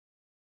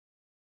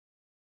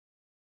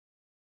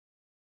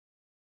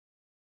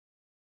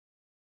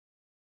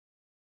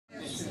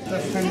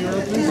That's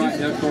 €10, please. Right,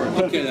 yeah, of course.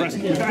 Okay,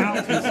 Present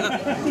without his...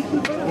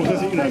 Well,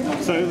 does it, you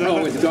know, so...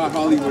 Oh, it's got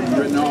Hollywood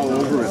written all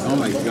over it. Oh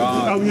my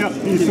God. Oh, yeah.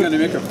 He's going to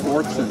make a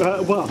fortune.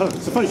 Well,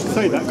 it's funny you should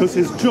say that, because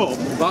his job...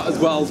 That as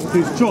well.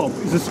 His job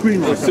is a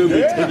screenwriter. Assuming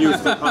it continues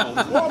for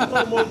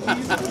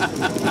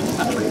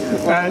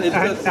and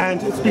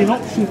it's been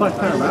optioned by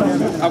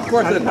Paramount. Of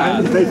course it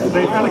has.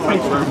 They've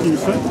allocated a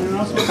producer,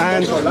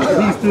 and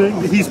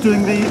he's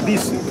doing.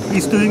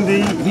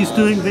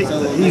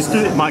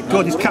 My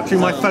God, he's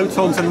capturing my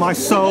photons and my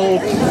soul.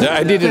 Yeah,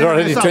 I did it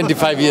already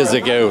 25 years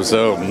ago,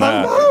 so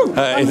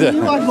I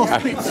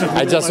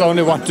just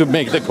only want to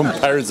make the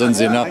comparisons.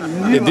 You know,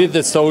 it did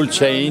the soul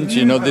change.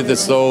 You know, did the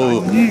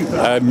soul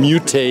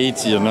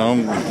mutate? You know,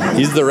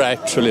 is there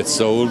actually a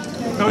soul?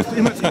 No,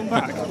 he must come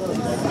back.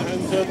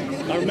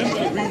 And I remember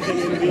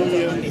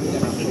reading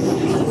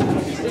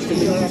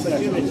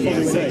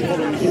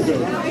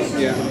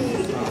Yeah.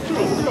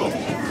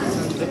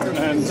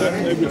 And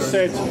it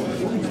said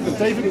that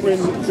David Brin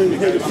did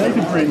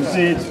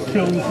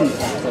Kiln Heat.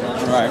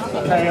 Right.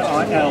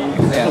 K-I-L.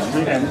 Yeah.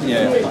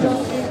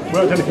 Well, I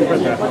don't know if you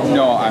read that.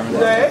 No, I'm.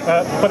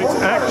 But it's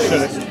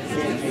actually.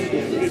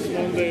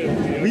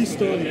 We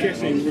started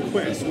getting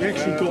requests. We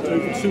actually got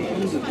over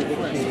 200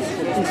 requests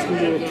from Eastern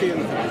European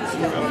fans.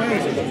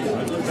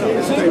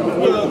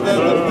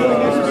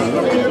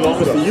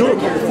 The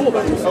Eurocon before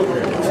that was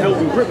held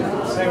in Britain.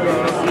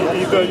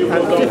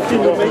 And 15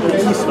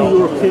 remaining Eastern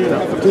European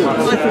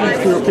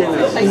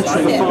each of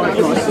the 5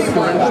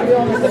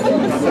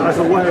 nights as a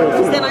way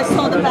of then I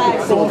saw the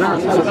bags.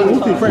 solidarity. So they've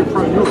all been very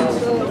pro-Europe. But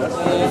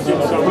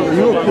the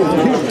European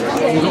Union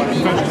was not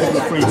conventional on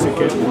the free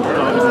ticket.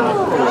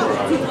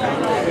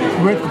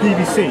 We went to the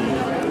BBC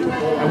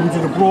and we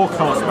did a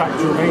broadcast back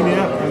to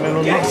Romania, and then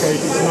on that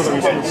occasion, it's another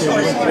Eastern European, we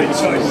went to the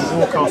BBC and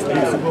broadcast the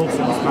Peace of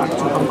Wilson's back to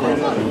Hungary.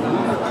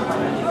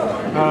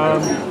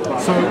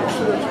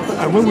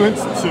 And when we went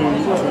to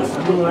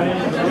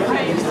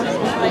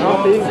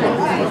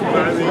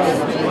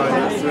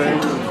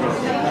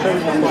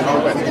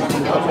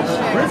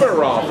river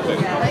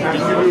rafting.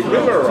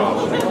 River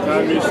rafting.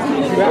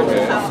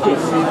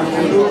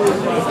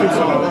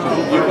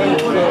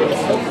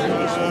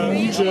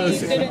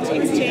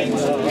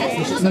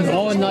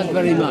 Oh, not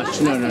very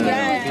much. No.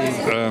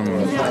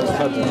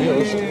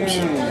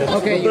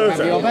 Okay, you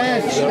have your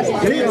badge.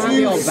 You have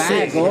your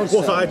bag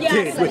also. what I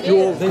did with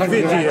your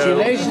video.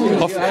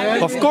 Congratulations.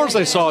 Of course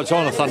I saw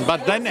Jonathan,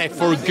 but then I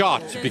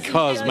forgot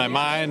because my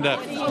mind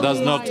does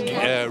not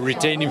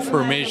retain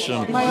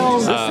information.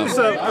 This is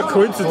a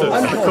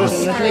coincidence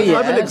because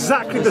I'm in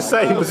exactly the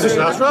same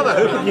position. I was rather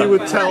hoping you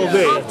would tell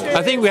me.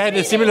 I think we had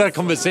a similar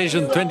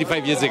conversation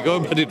 25 years ago,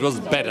 but it was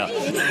better.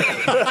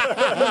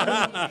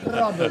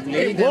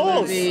 Probably.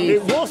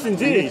 It was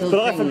indeed, but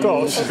I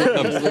forgot.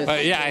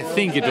 Yeah, I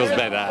think it was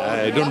better.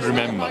 I don't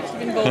remember.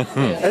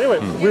 Anyway,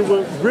 we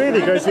were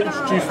really going to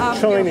introduce the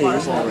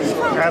Chinese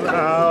and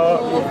our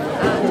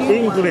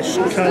English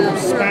and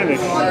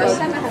Spanish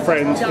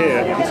friends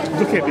here.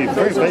 Look at me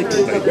very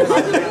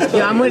vacantly.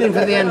 Yeah, I'm waiting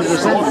for the end of the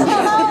sentence.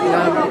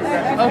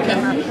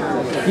 Okay.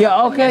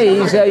 Yeah,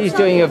 okay, he's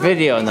doing a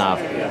video now.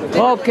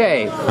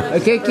 Okay,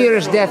 ¿qué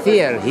quieres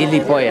decir,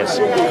 gilipollas?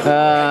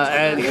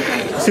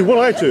 See, what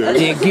I do...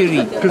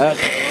 Giri.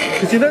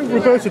 Because you know,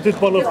 Roberta did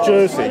one of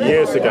Jersey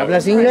years ago.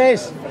 ¿Hablas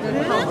inglés?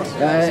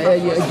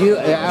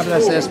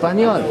 ¿Hablas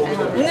español?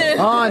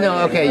 Oh,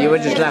 no, okay, you were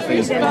just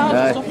laughing.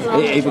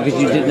 Because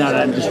you did not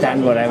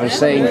understand what I was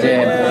saying to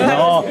him.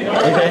 No,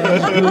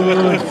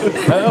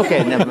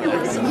 okay, never mind.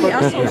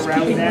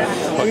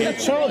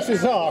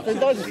 Chances are,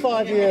 if he's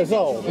 5 years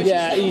old...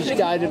 Yeah, he's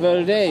died of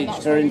old age,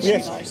 for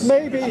instance. Yes,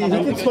 maybe he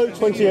could smoke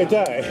 20 a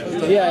day.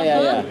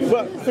 Yeah.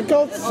 But for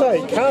God's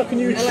sake, how can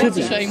you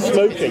attribute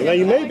smoking? Now,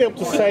 you may be able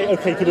to say,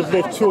 okay, he could have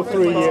lived 2 or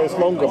 3 years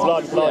longer,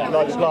 blah, blah,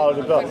 blah, blah,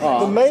 blah, blah.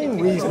 The main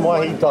reason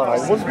why he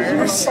died was because he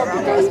was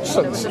fucking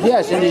ancient.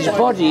 Yes, and his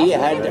body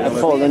had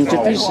fallen to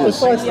pieces.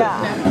 So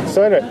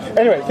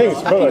anyway, things,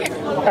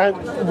 and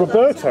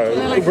Roberto,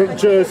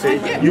 Jersey,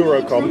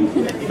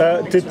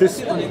 Eurocon, did this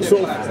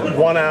sort of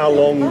 1 hour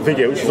long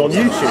video, which is on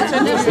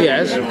YouTube.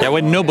 Yes. Yeah,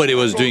 when nobody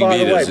was doing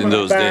videos in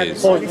those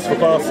days. Points for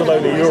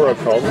Barcelona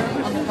Eurocon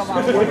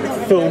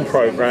film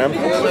program.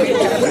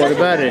 What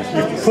about it?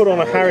 You put on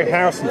a Harry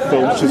Harrison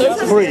film, which is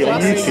free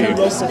on YouTube.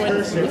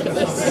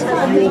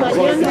 And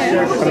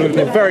it would have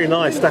been very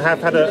nice to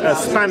have had a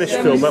Spanish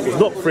film that was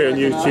not free on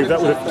YouTube.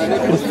 That would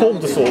have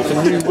informed us all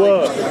some new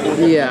work.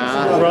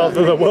 Yeah.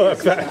 Rather than work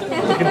that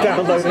you can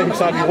download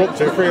anytime you want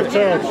to, free of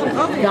charge.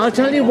 Now, I'll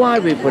tell you why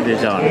we put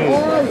it on.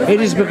 It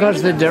is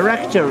because the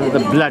director of the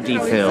bloody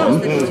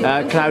film,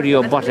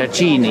 Claudio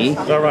Bottaccini,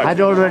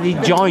 had already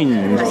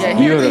joined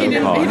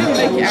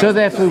Eurocon. So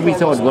therefore we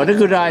thought, what a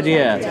good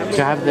idea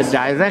to have the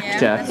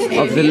director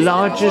of the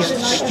largest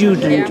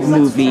student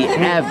movie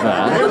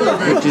ever,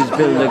 which is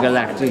Bill the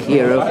Galactic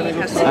Hero,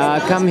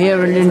 come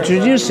here and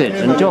introduce it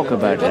and talk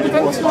about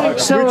it.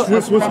 So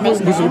Which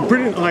was a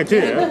brilliant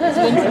idea,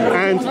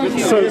 and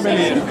so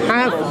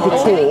have the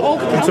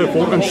talk and so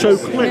forth, and show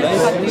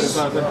clips.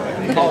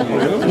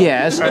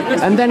 yes,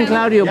 and then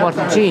Claudio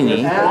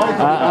Botticini,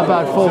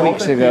 about 4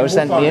 weeks ago,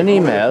 sent me an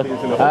email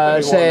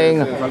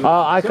saying,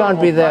 I can't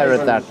be there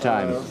at that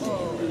time.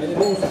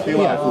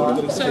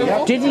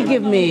 Yeah. Did he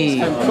give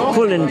me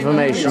full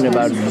information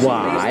about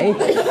why?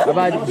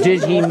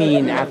 Did he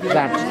mean at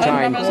that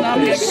time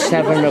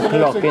 7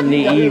 o'clock in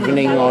the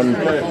evening on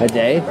a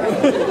day?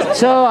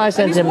 So I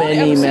sent him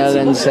an email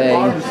and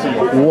saying,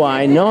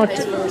 why not?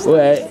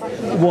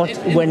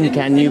 When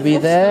can you be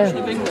there?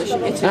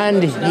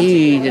 And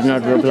he did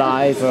not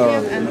reply for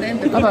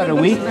about a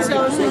week.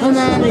 And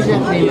then he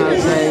sent me an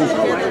email saying,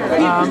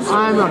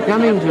 I'm not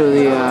coming to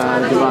the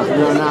to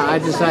Barcelona. I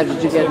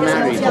decided to get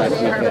married that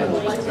weekend.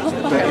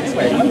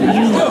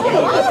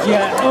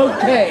 Yeah,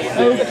 okay.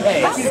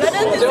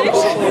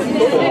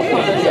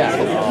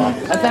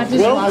 Yeah. And that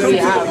is why we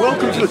have...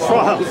 Welcome to the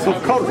trials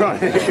of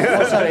Conrad.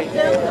 Oh, sorry.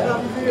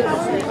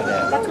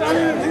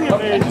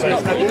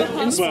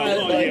 Well,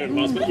 not a year in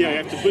advance, but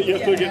yeah, you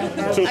have to get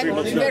 2 or 3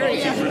 months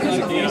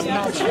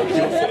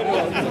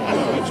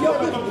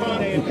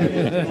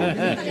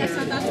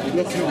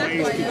Looking at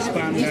ways to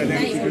expand that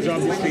then, because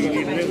obviously you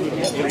need a little bit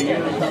more than a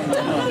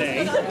Eurocon day.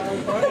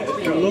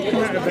 We're looking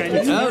at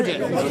events.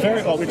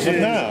 very odd. Which is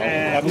now,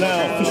 I'm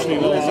now officially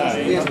an old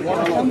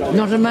man.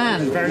 Not a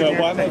man. No,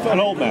 well, an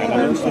old man.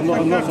 I'm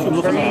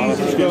not a man. I'm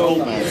officially an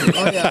old man.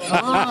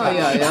 Oh,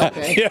 yeah,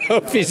 okay. Yeah,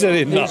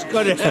 officially not. He's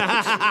got it.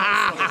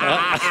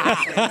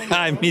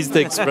 I missed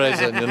the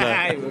expression, you know.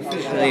 I'm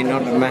officially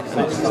not a man.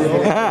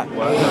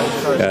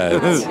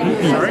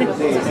 Sorry?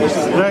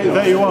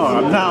 There you are.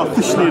 I'm now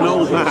officially an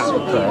old man.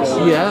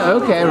 Yeah,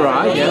 okay,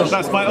 right, yes.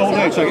 That's my old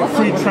age. I get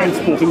free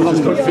transport in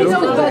London.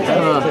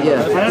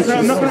 Yeah.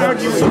 I'm not going to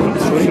argue with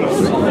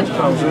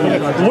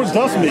what it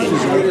does mean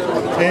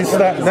is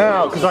that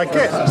now, because I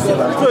get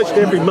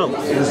virtually every month,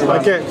 I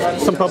get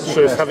some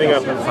publishers having a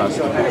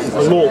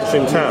launch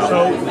in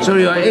town. So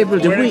you are able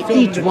to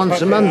eat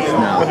once a month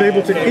now? I'm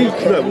able to eat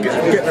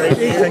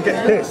and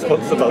get pissed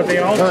once a month.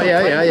 Oh,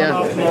 yeah.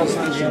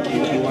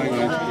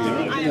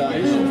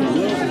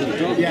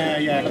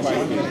 Yeah, quite.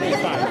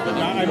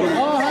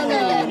 Oh,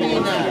 hello,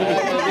 Nina.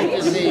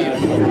 Good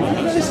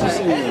to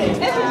see you.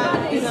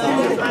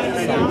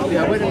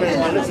 Yeah, wait a minute.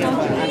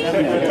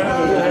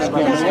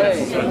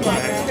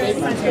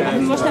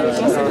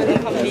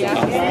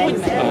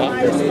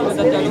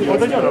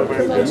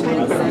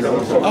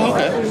 Oh,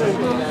 okay.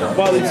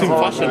 Well, it's in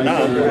fashion now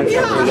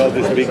with all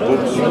these big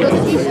books.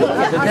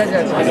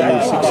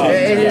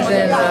 It is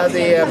in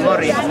the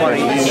Mori,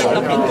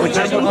 which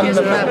is on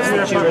the map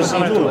which you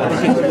received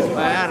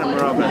by Adam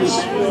Roberts.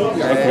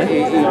 He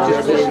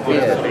just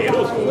disappeared.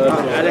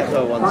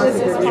 Aleko wants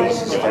it.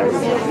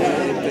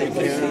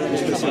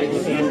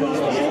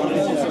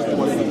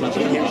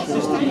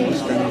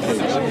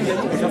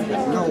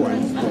 No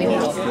one.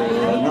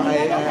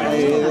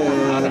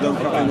 I don't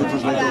know any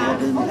translation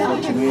in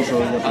Portuguese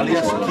or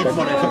Alias,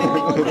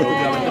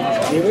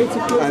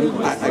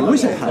 I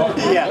wish I had.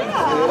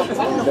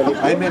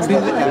 I'm a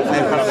bit, I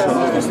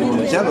have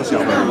some jealousy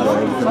of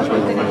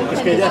Es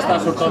que ya está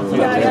soltando.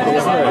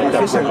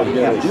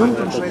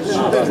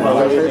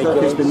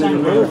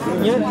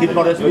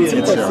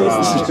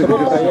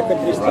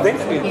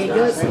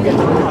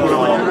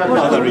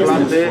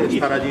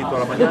 Estar allí toda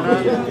la mañana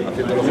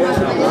haciendo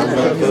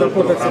lo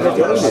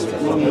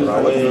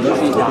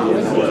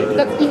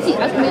Tak idź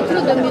od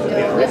metro do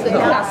metro, jest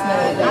krasne.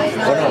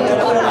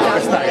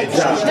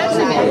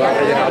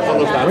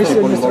 Мы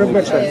сегодня с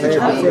Робертом на эту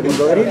тему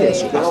говорили,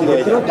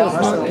 метро это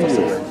знак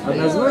мира, а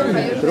название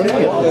метро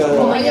нет.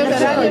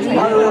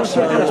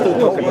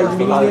 Как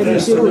бы не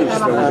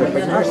ориентируешься уже,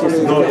 понимаешь,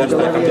 если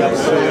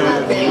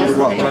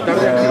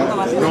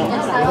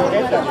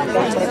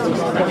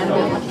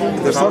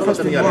the surface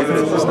is more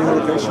this new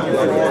location.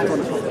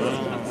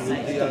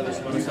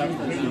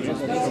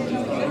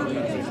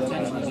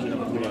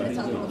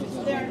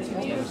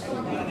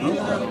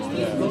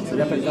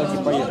 Я тогда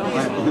типа поеду.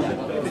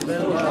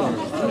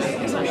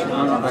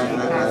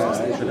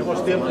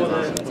 Tenemos tiempo de...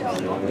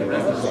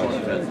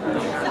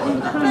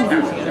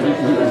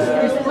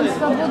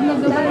 Swobodno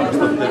do